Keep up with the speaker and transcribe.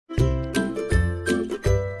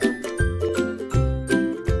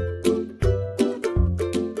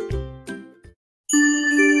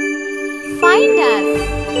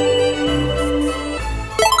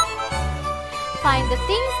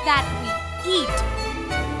eat.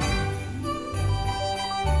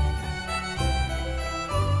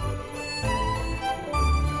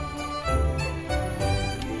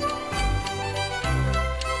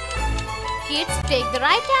 Kids, take the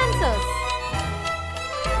right answers.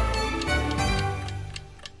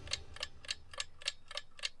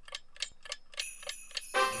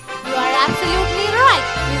 You are absolutely right.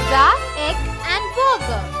 Pizza, egg and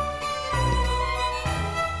burger.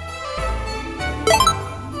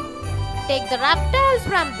 Take the reptiles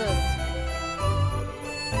from this.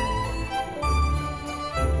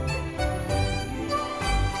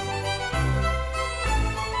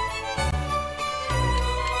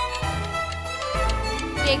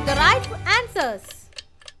 Take the right answers.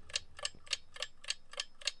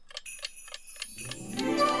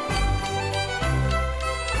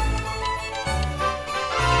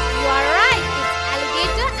 You are right. It's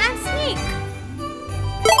alligator and snake.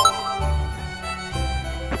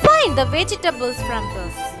 Find the vegetables from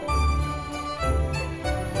this.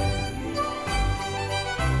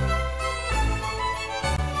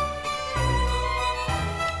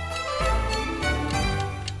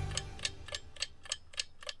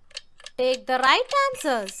 Take the right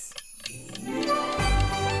answers.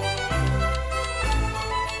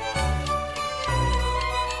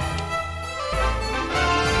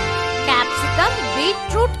 Capsicum,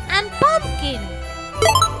 beetroot and pumpkin.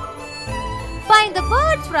 Find the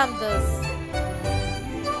birds from this.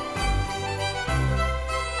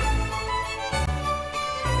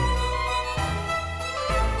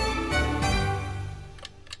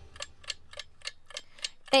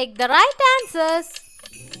 Take the right answers.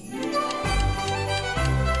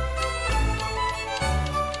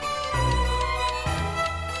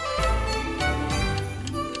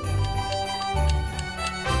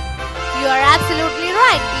 You are absolutely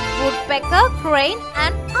right. It's woodpecker, crane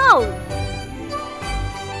and owl.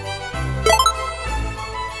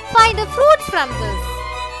 Find the fruits from this.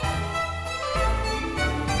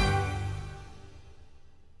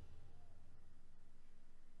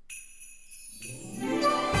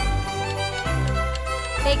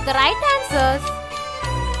 Take the right answers.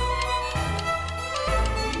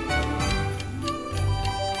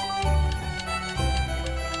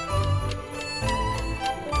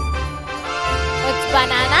 It's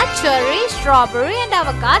banana, cherry, strawberry and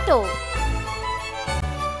avocado.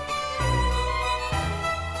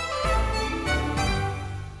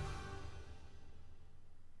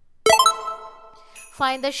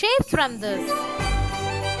 Find the shapes from this.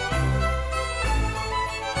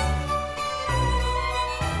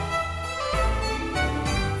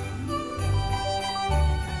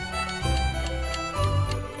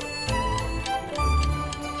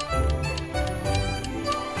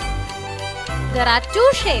 There are two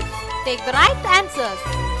shapes. Take the right answers.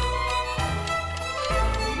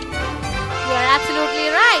 You are absolutely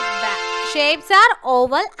right. The shapes are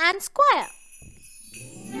oval and square.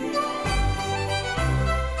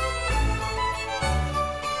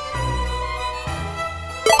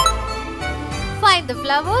 Find the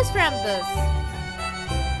flowers from this.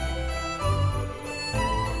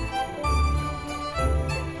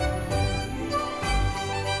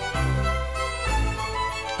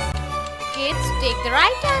 Kids, take the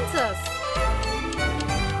right answers.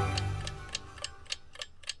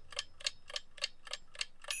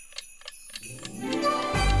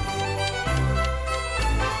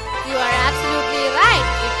 You are absolutely right.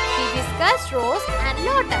 It's hibiscus, rose and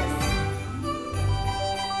lotus.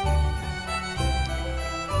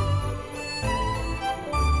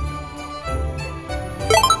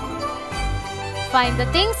 Find the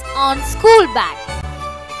things on school bag.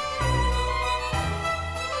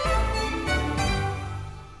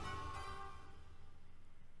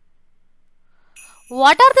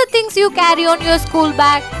 What are the things you carry on your school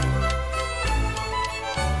bag?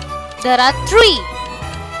 There are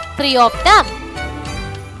three of them.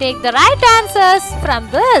 Take the right answers from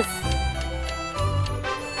this.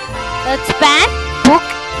 It's pen, book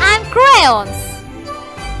and crayons.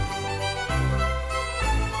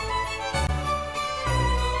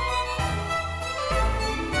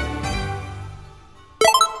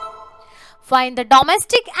 Find the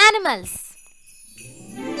domestic animals.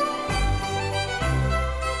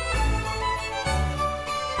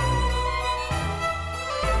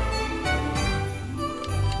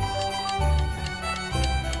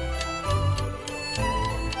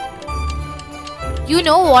 You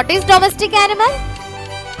know what is domestic animal?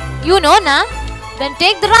 You know, na? Then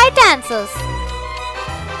take the right answers.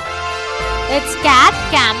 It's cat,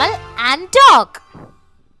 camel and dog.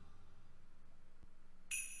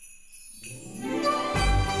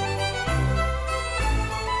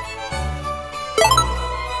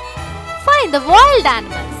 Find the wild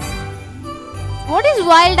animals. What is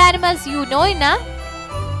wild animals? You know, na?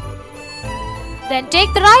 Then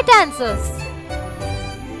take the right answers.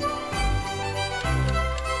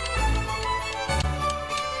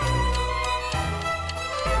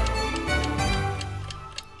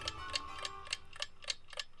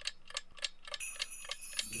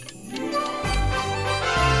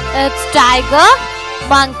 It's tiger,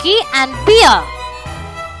 monkey and bear.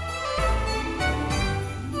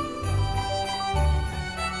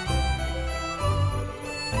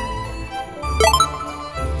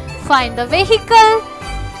 Find the vehicle.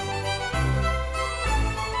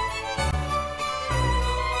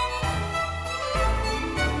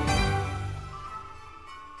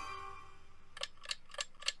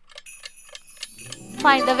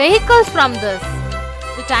 Find the vehicles from this.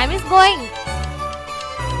 The time is going.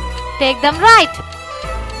 Take them right.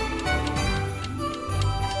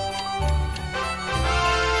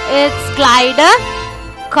 It's glider,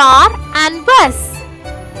 car and bus.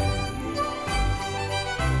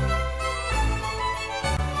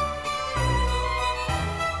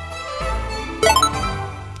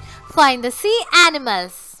 Find the sea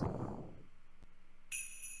animals.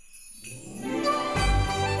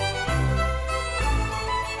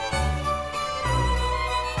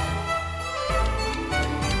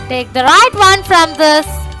 Take the right one from this.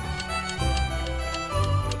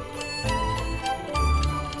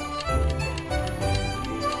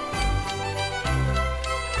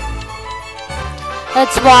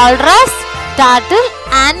 It's walrus, turtle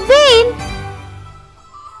and whale.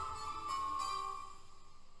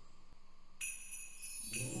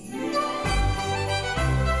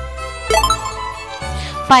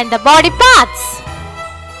 Find the body parts.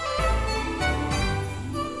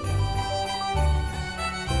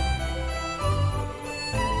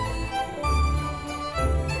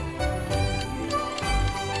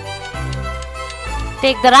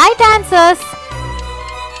 Take the right answers.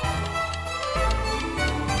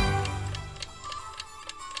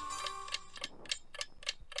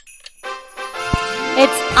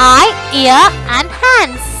 It's eye, ear and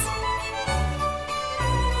hands.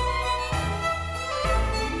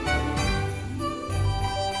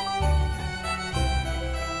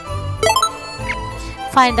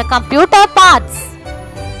 Find the computer parts.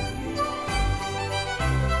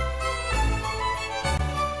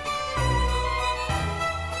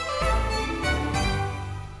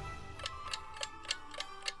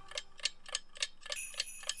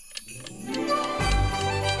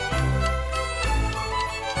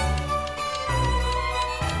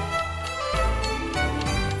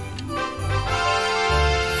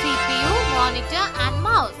 CPU, monitor and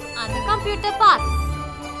mouse are the computer parts.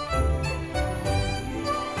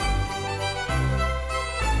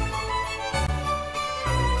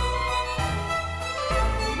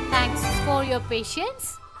 Thanks for your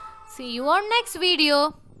patience. See you on next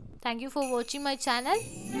video. Thank you for watching my channel.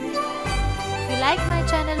 If you like my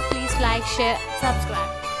channel, please like, share,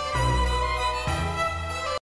 subscribe.